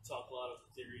 talk a lot of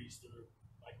theories through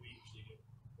like we usually do.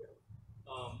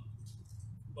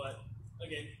 But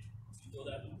again, you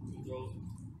throw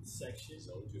section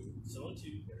zone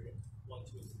two. There we go. 1,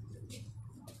 2, 3.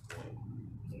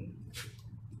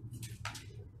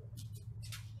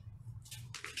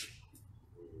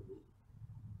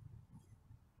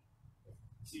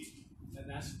 See, and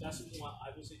that's the reason why I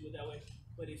will say do it that way.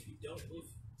 But if you don't, if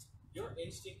your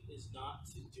instinct is not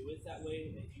to do it that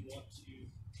way, and you want to do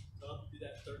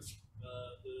that third,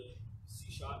 the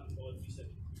C shot, or if you said,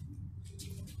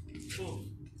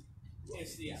 boom,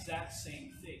 it's the exact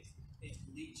same thing. It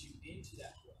leads you into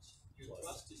that thrust. Your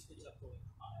thrust just ends up going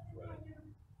high. Right.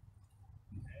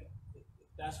 Okay.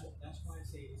 That's why I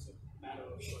say it's a matter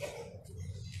of.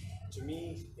 To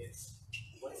me, it's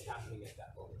what's happening at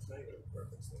that moment. It's not even a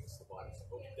purpose thing. It's the body's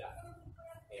like, oh, that.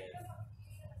 And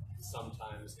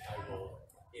sometimes I will,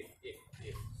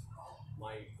 if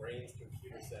my brain's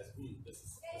computer says, this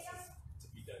is to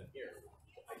be done here,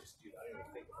 I just do that. I don't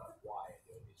even think about why I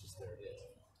do it. It's just there it is.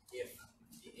 If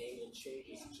the angle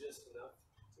changes just enough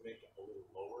to make it a little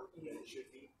lower than it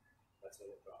should be, that's when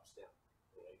it drops down.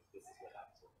 Right? This is what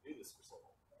happens when you do this for so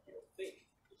long. You don't think,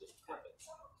 it just happens.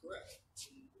 Correct.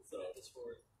 So it's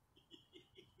for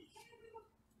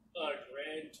a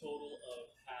grand total of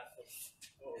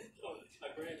a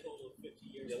grand total of 50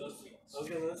 years. Yeah, let's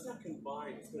not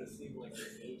combine. It's going to seem like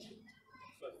they're ancient.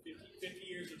 But 50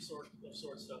 years of sort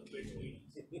stuff between.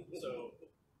 So,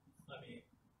 I mean,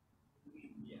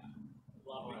 yeah, a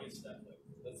lot of it gets that way.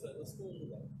 Let's go into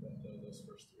those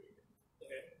first three again.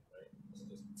 Okay. Right. Let's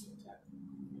just attack.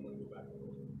 I'm going to go back a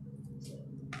little bit. So,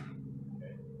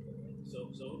 okay.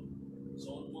 So zone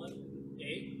 1,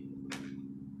 A,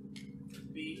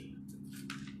 B,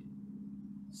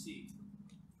 C.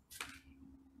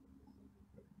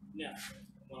 Now,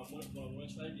 what I'm going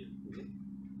to try to do, we're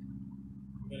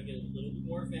going to get a little bit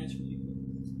more advanced with you.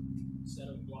 Instead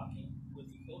of blocking with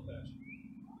the Khopesh,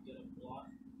 we're going to block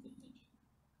the Hanjet.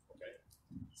 Okay.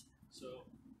 So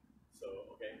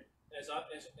okay. As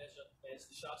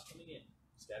the shot's coming in,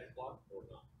 Static block or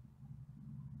not?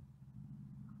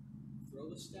 throw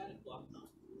the static block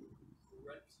on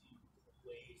correctly the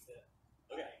ways that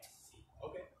Okay. I see.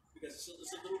 Okay. Because it's a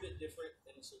little bit different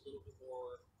and it's a little bit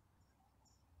more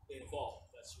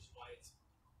involved. That's just why it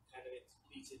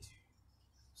leads into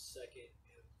second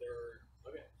and third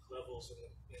levels in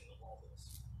all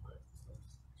this. Right. So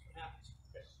that's what happens.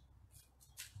 Okay.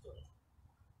 So,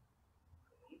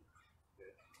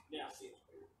 now,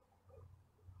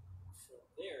 from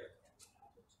there,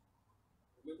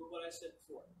 remember what I said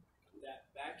before.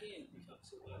 That back end becomes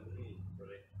a weapon.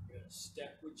 Right. You're going to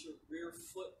step with your rear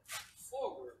foot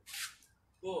forward.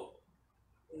 Boom.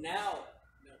 Now,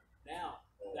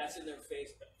 that's in their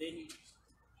face, but then you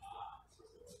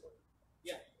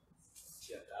yeah.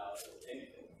 Step out.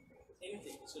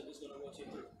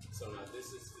 So now this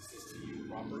is to you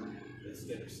proper.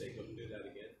 Instead of saying, go do that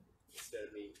again, instead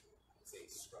of me saying,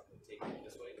 take it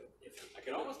this way, I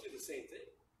can almost do the same thing.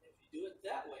 If you do it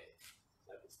that way,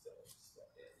 that would still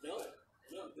step in. No, it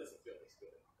doesn't feel as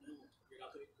good. No, you're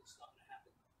not going to. It's not going to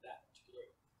happen that particular.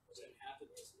 What's going to happen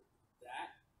is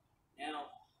that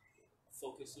now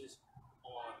focuses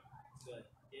on the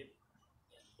hip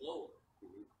and lower.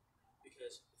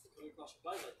 Because if you're coming across your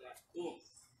body like that, boom,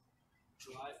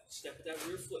 drive, step with that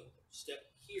rear foot, step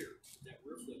here with that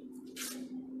rear foot.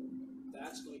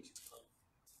 That's going to come.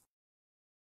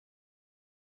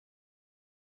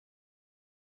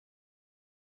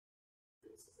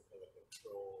 It's a kind of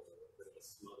control or a bit of a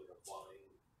smother of flying.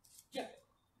 Yeah,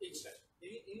 exactly.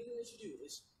 Anything that you do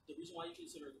is the reason why you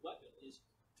consider it a weapon is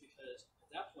because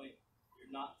at that point you're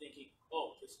not thinking,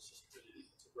 oh, this is just really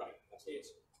defensive. Right.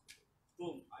 It's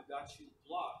boom, I got you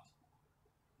blocked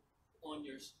on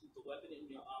the weapon in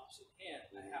your opposite hand.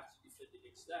 I have to defend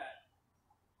against that.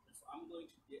 If I'm going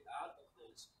to get out of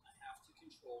this, I have to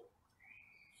control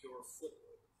your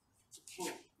footwork. So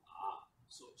boom,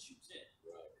 so it shoots in.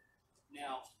 Right.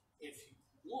 Now, if you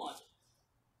want,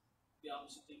 the other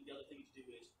thing to do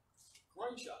is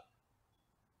groin shot.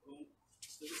 Boom,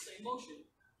 still the same motion.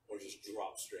 Or just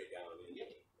drop straight down in. Yep.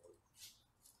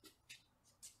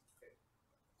 Okay.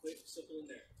 Quick, simple in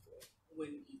there.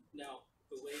 Now,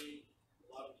 the way a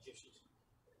lot of Egyptians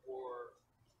wore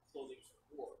clothing for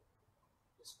war,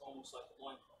 it's almost like a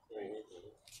loincloth. Right?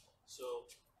 So,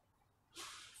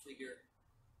 figure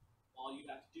all you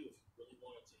have to do if you really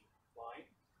wanted to fly,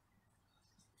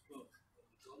 boom, when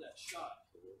you throw that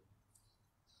shot, the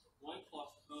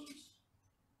loincloth comes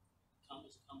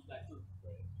back through.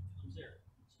 Right. Comes there.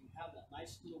 So you have that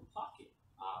nice little pocket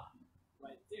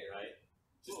right there. Right.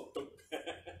 Boom.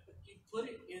 You put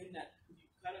it in that. You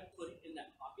kind of put it in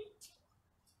that pocket,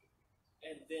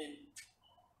 and then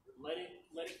let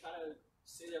it kind of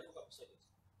stay there for a couple seconds.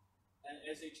 And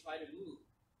as they try to move,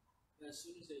 and as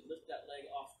soon as they lift that leg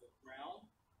off the ground,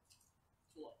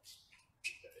 pull up.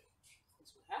 Okay. And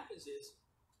so what happens is,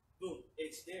 boom,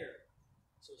 it's there.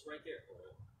 So it's right there.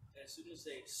 And as soon as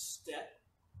they step,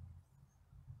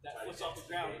 that foot's off the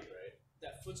ground. Right.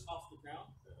 That foot's off the ground,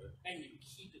 and you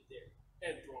keep it there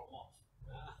and throw them off.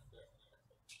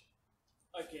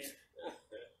 Again,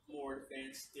 more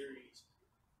advanced theories,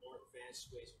 more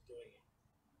advanced ways of doing it.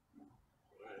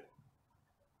 Right.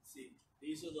 See,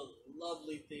 these are the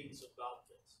lovely things about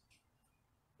this.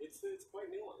 It's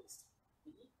quite nuanced.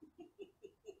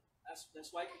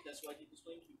 That's why I keep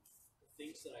explaining to you the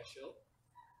things that I show.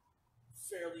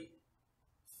 Fairly,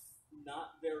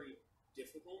 not very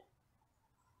difficult,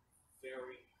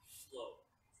 very flow,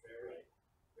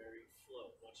 very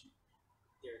flow.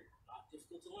 They're not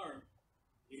difficult to learn.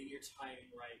 Getting your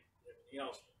timing right, and everything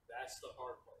else. That's the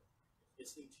hard part.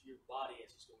 Listening to your body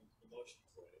as it's going through the motions.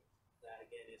 That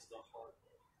again is the hard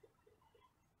part.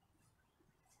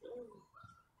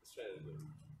 Let's try it again.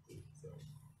 So,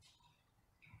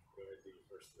 go ahead and do your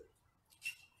first three.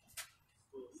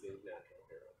 Seems natural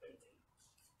here, okay?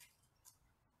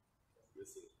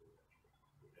 This is natural.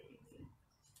 Okay.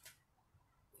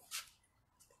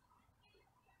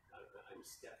 I'm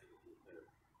stepping. You kind of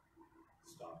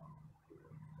stop.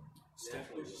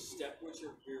 Step with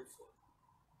your rear foot.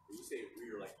 When you say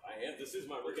rear, like I am, this is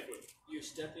my rear foot. You're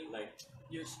stepping Like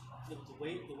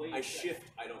the way I shift,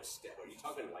 I don't step. Are you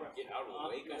talking like get out of the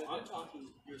way? No, I'm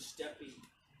talking you're stepping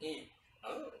in.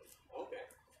 Oh, okay.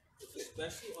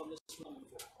 Especially on this one.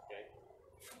 Okay.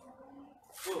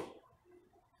 Boom.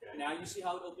 Okay. Now you see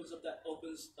how it opens up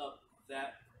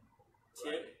that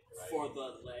tip for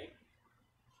the leg.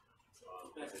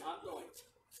 As I'm going.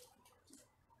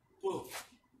 Boom.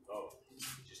 Oh,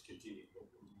 just continue to go.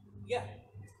 Yeah.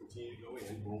 Just continue to go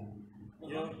in. Boom.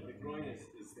 You know, the groin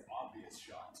is the obvious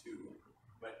shot too,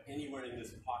 but anywhere in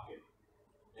this pocket,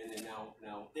 and then now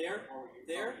there, all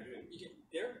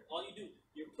you do.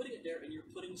 You're putting it there, and you're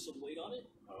putting some weight on it.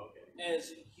 Oh, okay.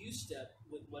 As you step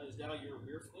with what is now your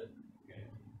rear foot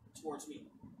towards me,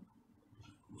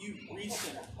 you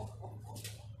recenter.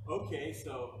 Okay,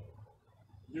 so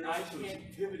you're actually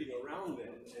pivoting around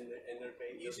them, and their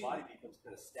body becomes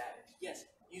kind of static. Yes,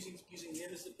 using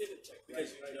them as the pivot check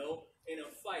because you know in a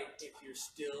fight if you're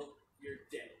still you're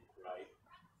dead. Right.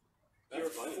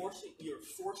 You're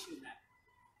forcing that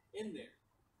in there.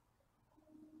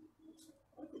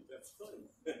 I think that's fun.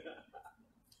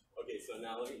 Okay, so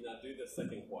now let me do the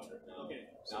second quadrant.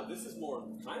 Now this is more of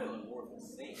the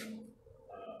same.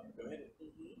 Go ahead.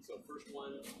 So first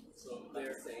one, so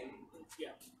they're the same.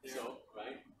 Yeah. So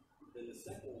right. Then the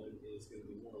second one is going to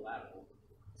be more lateral.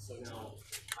 So now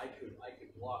I could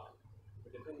block,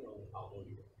 but depending on how low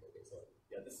you go. Okay, so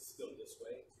yeah, this is this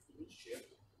way, you can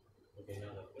shift. Okay,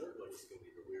 now the third one is going to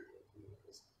be the weird one.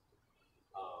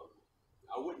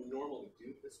 I wouldn't normally do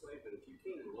it this way, but if you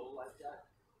came low like that,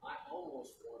 I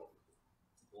almost want to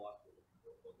block the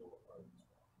lower part of this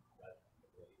wall. Right?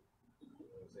 You know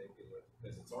what I'm saying?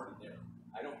 Because it's already there.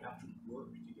 I don't have to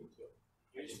work to get to it.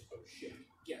 I just go shift.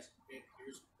 Yes, and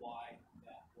here's why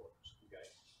that works. Okay.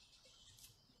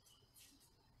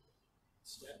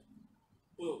 Step.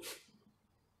 Boom.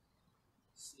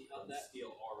 See how that.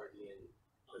 Steel already in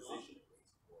position.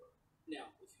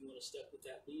 Now, if you want to step with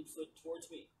that lead foot towards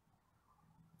me.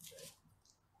 Okay.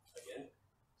 Again.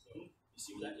 So you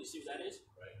see what that is?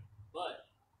 Right. But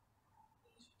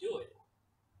as you do it,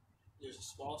 there's a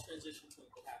small transition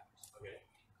point that happens. Okay.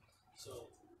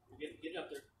 So we get up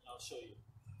there, and I'll show you.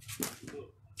 Boom.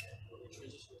 The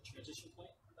transition point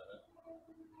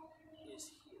is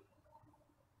here.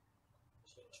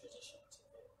 So the transition is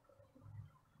there.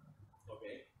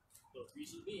 Okay. The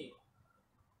reason being,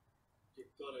 you're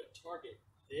gonna target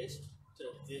this to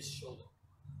this shoulder.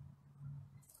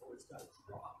 Oh, it's got to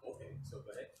drop. Okay, so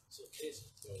go ahead. So this,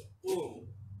 boom,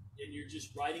 and you're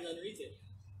just riding underneath it.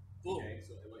 Boom. Okay,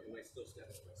 so am I still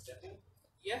stepping? Am I stepping?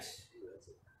 Yes. Ooh, that's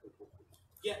it.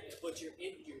 Yeah, but you're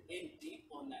in deep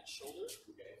on that shoulder.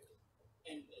 Okay.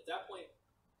 And at that point,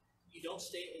 you don't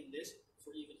stay in this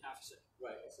for even half a second.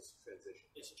 Right, it's just a transition.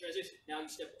 It's a transition. Now you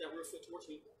step that rear foot towards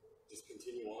me. Just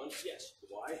continue on? Yes.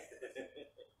 Why?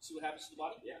 See what happens to the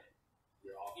body? Yeah.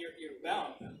 You're off. You're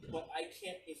bound. But I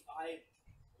can't, if I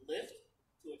lift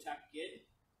to attack again,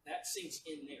 that sinks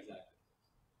in there. Exactly.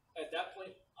 At that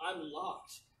point, I'm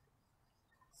locked.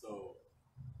 So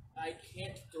I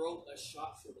can't throw a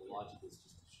shot. So the logic is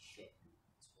just to shoot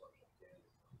as far as I can.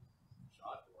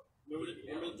 Shot or Remember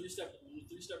the three-step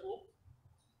rule?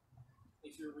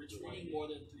 If you're retreating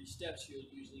more than 3 steps, you'll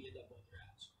usually end up on your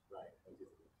ass. right.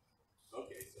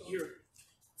 Okay. So Here,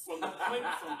 from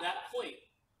that point,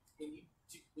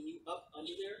 when you up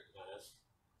under there,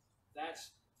 that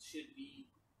should be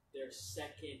their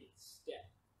second step.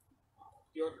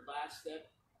 Your last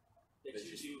step that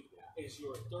you do is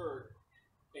your third,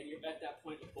 and you're at that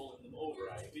point of bowling them over,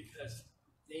 right? Because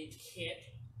they can't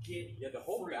get the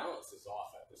whole balance is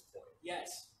off at this point.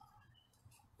 Yes,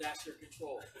 that's your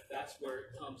control. That's where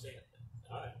it comes in.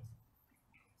 All right.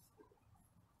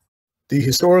 The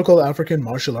Historical African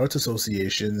Martial Arts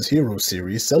Association's Hero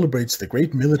Series celebrates the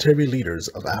great military leaders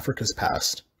of Africa's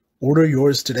past. Order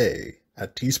yours today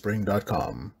at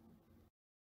teespring.com.